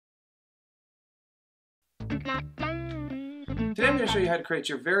Today I'm going to show you how to create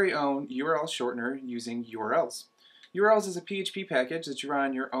your very own URL shortener using URLs. URLs is a PHP package that you run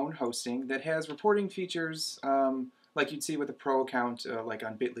on your own hosting that has reporting features like you'd see with a pro account like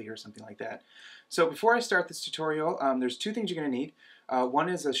on Bitly or something like that. So before I start this tutorial, there's two things you're going to need. One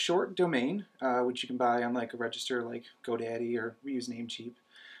is a short domain, which you can buy on like a register like GoDaddy, or we use Namecheap,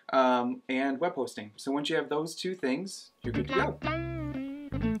 and web hosting. So once you have those two things, you're good to go.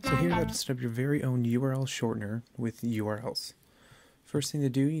 So here's how to set up your very own URL shortener with URLs. First thing to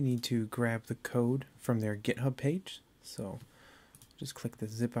do, you need to grab the code from their GitHub page. So just click the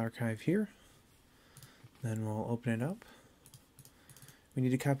zip archive here. Then we'll open it up. We need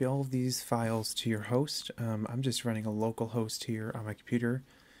to copy all of these files to your host. I'm just running a local host here on my computer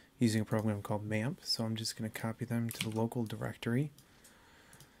using a program called MAMP. So I'm just going to copy them to the local directory.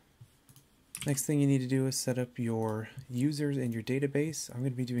 Next thing you need to do is set up your users in your database. I'm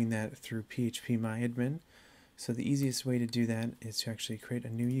going to be doing that through phpMyAdmin. So the easiest way to do that is to actually create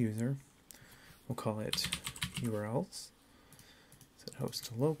a new user. We'll call it URLs. Set host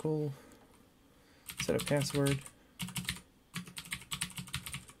to local. Set a password.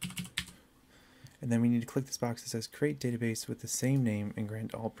 And then we need to click this box that says create database with the same name and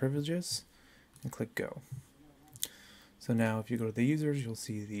grant all privileges, and click go. So now if you go to the users, you'll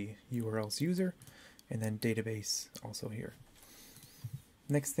see the URLs user and then database also here.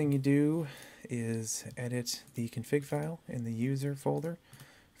 Next thing you do is edit the config file in the user folder.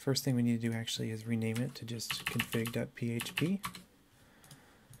 First thing we need to do actually is rename it to just config.php.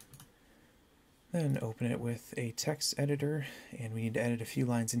 Then open it with a text editor, and we need to edit a few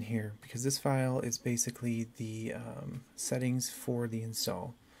lines in here because this file is basically the settings for the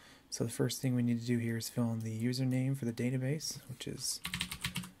install. So the first thing we need to do here is fill in the username for the database, which is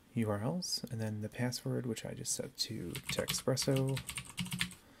URLs, and then the password, which I just set to Techspresso.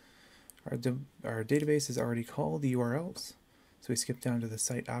 Our database is already called the URLs, so we skip down to the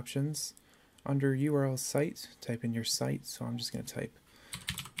site options. Under URL site, type in your site, so I'm just going to type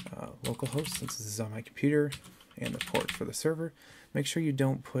localhost since this is on my computer, and the port for the server. Make sure you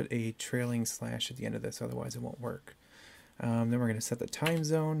don't put a trailing slash at the end of this, otherwise it won't work. Then we're going to set the time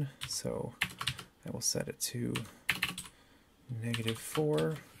zone, so I will set it to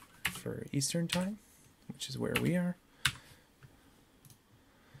 -4 for Eastern time, which is where we are.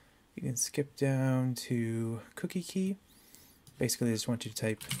 You can skip down to cookie key. Basically, I just want you to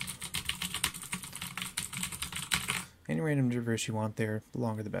type any random gibberish you want there, the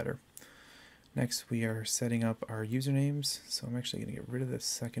longer the better. Next, we are setting up our usernames, so I'm actually going to get rid of this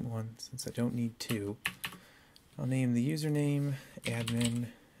second one since I don't need two. I'll name the username admin,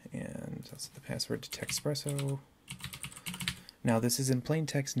 and I'll set the password to Techspresso. Now this is in plain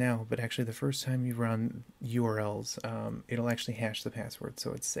text now, but actually the first time you run URLs, it'll actually hash the password,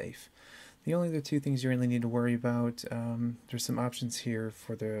 so it's safe. The only other two things you really need to worry about, there's some options here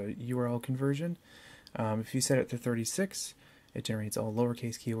for the URL conversion. If you set it to 36, it generates all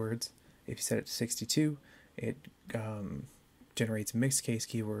lowercase keywords. If you set it to 62, it generates mixed case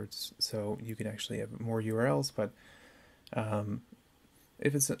keywords, so you can actually have more URLs, but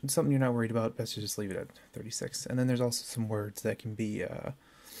if it's something you're not worried about, best to just leave it at 36. And then there's also some words that can be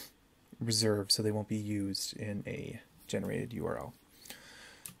reserved, so they won't be used in a generated URL.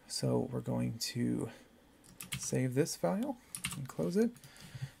 So we're going to save this file and close it.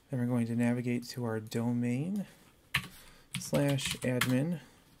 Then we're going to navigate to our domain/admin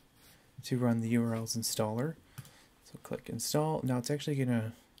to run the URLs installer. So click install. Now it's actually going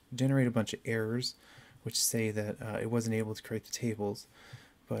to generate a bunch of errors which say that it wasn't able to create the tables.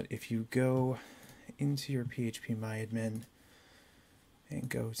 But if you go into your phpMyAdmin and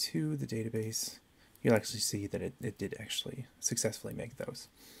go to the database, you'll actually see that it did actually successfully make those.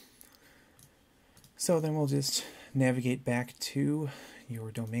 So then we'll just navigate back to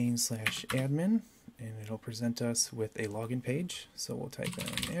your domain/admin, and it'll present us with a login page. So we'll type in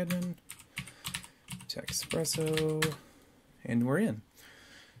admin, Techspresso, and we're in.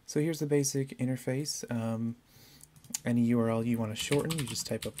 So here's the basic interface. Any URL you want to shorten, you just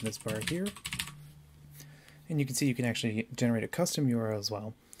type up in this bar here. And you can see you can actually generate a custom URL as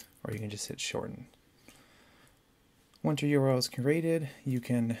well, or you can just hit shorten. Once your URL is created, you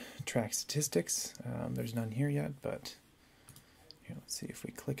can track statistics. There's none here yet, but here, let's see if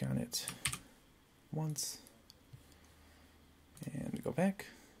we click on it once and go back.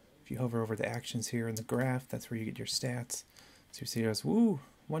 If you hover over the actions here in the graph, that's where you get your stats. So you see there's, woo,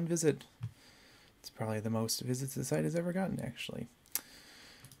 1 visit. It's probably the most visits the site has ever gotten, actually.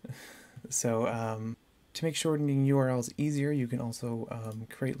 So to make shortening URLs easier, you can also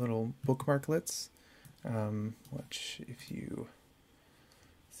create little bookmarklets, which if you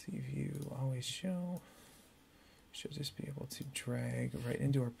see view always show, should just be able to drag right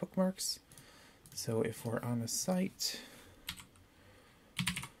into our bookmarks. So if we're on a site,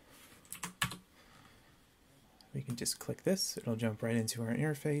 we can just click this. It'll jump right into our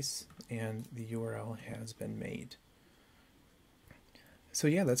interface, and the URL has been made. So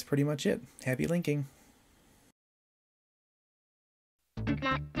yeah, that's pretty much it. Happy linking.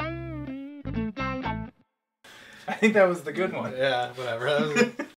 I think that was the good one. Yeah, whatever. That was